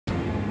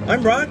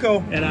I'm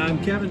Bronco. And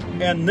I'm Kevin.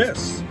 And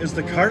this is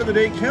the Card of the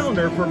Day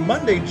calendar for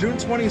Monday, June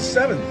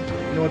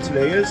 27th. You know what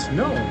today is?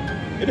 No.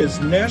 It is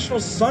National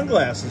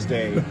Sunglasses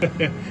Day.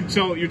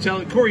 So you're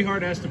telling Corey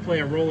Hart has to play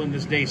a role in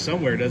this day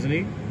somewhere, doesn't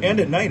he? And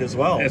at night as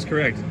well. That's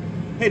correct.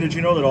 Hey, did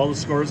you know that all the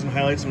scores and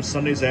highlights from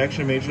Sunday's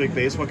action in Major League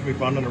Baseball can be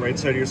found on the right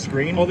side of your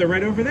screen? Oh, they're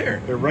right over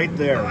there. They're right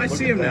there. Oh, I Look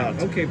see at them now.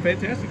 that. Okay,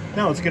 fantastic.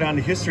 Now let's get on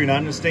to history. And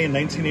on this day in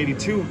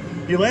 1982,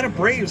 the Atlanta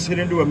Braves hit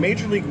into a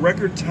Major League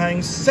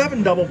record-tying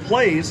 7 double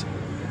plays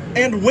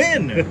and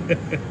win.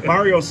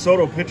 Mario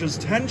Soto pitches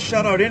 10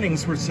 shutout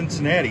innings for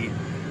Cincinnati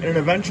in an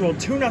eventual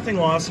 2-0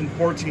 loss in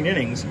 14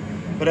 innings,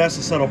 but has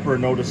to settle for a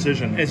no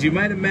decision. As you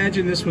might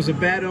imagine, this was a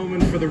bad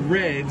omen for the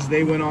Reds.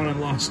 They went on and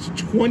lost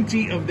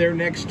 20 of their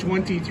next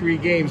 23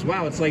 games.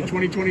 Wow, it's like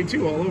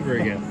 2022 all over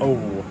again.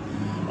 Oh.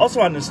 Also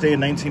on this day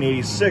in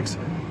 1986,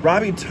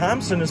 Robbie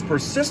Thompson is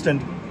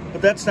persistent,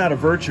 but that's not a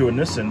virtue in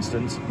this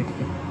instance.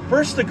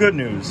 First, the good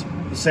news.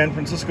 The San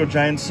Francisco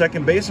Giants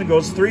second baseman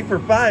goes 3 for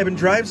 5 and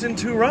drives in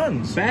 2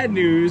 runs. Bad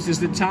news is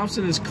that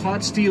Thompson is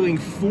caught stealing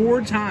 4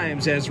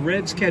 times as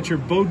Reds catcher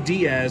Bo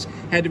Diaz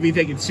had to be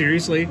thinking,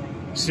 seriously?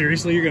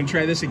 Seriously, you're going to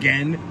try this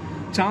again?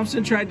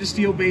 Thompson tried to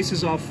steal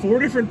bases off 4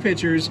 different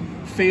pitchers,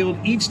 failed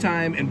each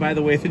time, and by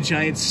the way, the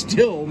Giants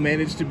still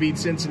managed to beat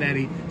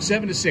Cincinnati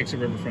 7-6 at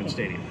Riverfront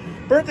Stadium.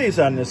 Birthdays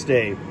on this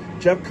day.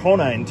 Jeff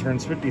Conine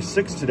turns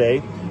 56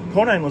 today.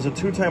 Conine was a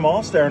 2-time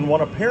All-Star and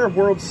won a pair of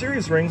World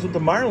Series rings with the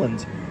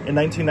Marlins in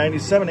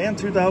 1997 and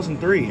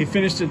 2003. He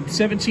finished a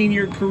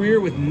 17-year career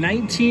with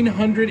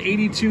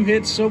 1,982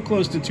 hits, so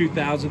close to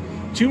 2,000,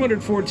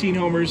 214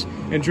 homers,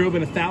 and drove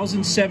in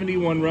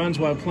 1,071 runs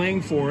while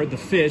playing for the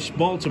Fish,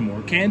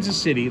 Baltimore, Kansas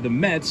City, the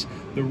Mets,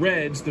 the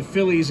Reds, the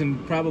Phillies,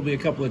 and probably a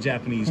couple of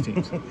Japanese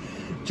teams.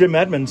 Jim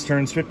Edmonds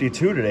turns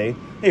 52 today.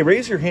 Hey,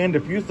 raise your hand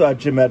if you thought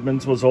Jim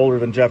Edmonds was older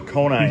than Jeff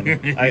Conine.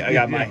 I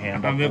got my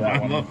hand up for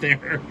that one. I'm up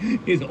there.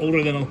 He's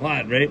older than a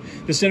lot, right?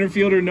 The center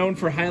fielder known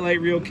for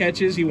highlight reel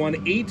catches. He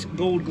won 8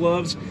 Gold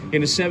Gloves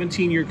in a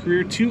 17-year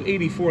career,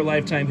 284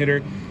 lifetime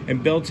hitter,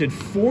 and belted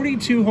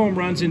 42 home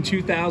runs in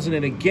 2000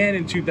 and again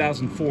in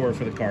 2004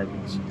 for the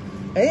Cardinals.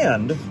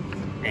 And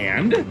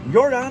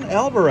Yordan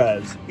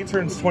Alvarez. He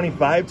turns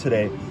 25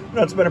 today. You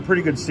know, it's been a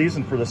pretty good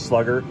season for the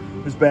slugger,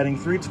 who's batting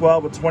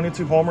 .312 with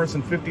 22 homers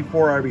and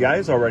 54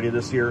 RBIs already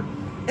this year.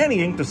 And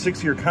he inked a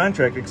 6-year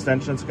contract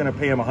extension that's going to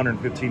pay him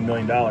 $115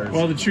 million.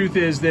 Well, the truth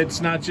is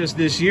that's not just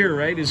this year,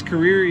 right? His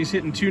career, he's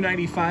hitting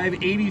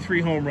 .295,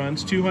 83 home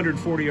runs,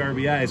 240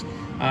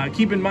 RBIs.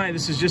 Keep in mind,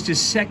 this is just his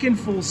second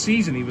full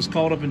season. He was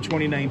called up in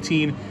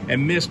 2019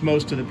 and missed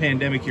most of the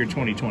pandemic year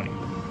 2020.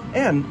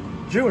 And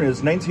June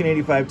is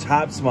 1985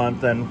 Topps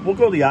month, and we'll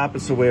go the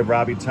opposite way of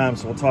Robbie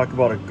Thompson. We'll talk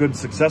about a good,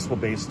 successful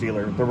base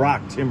stealer, The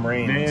Rock, Tim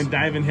Raines. Man,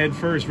 diving head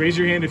first. Raise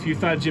your hand if you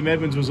thought Jim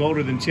Edmonds was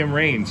older than Tim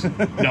Raines.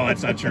 No,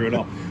 that's not true at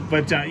all.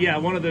 But yeah,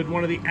 one of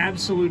the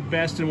absolute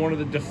best and one of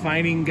the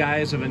defining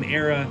guys of an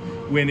era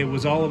when it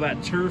was all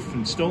about turf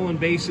and stolen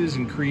bases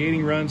and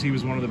creating runs. He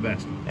was one of the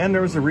best. And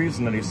there was a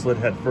reason that he slid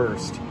head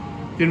first.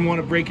 Didn't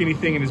want to break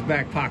anything in his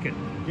back pocket.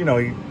 You know,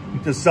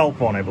 his cell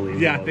phone, I believe.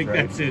 Yeah, I think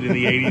that's it in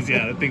the 80s.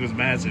 Yeah, that thing was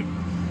massive.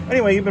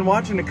 Anyway, you've been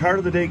watching the Card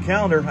of the Day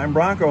calendar. I'm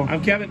Bronco.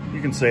 I'm Kevin.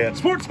 You can say it.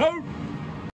 Sports Ho!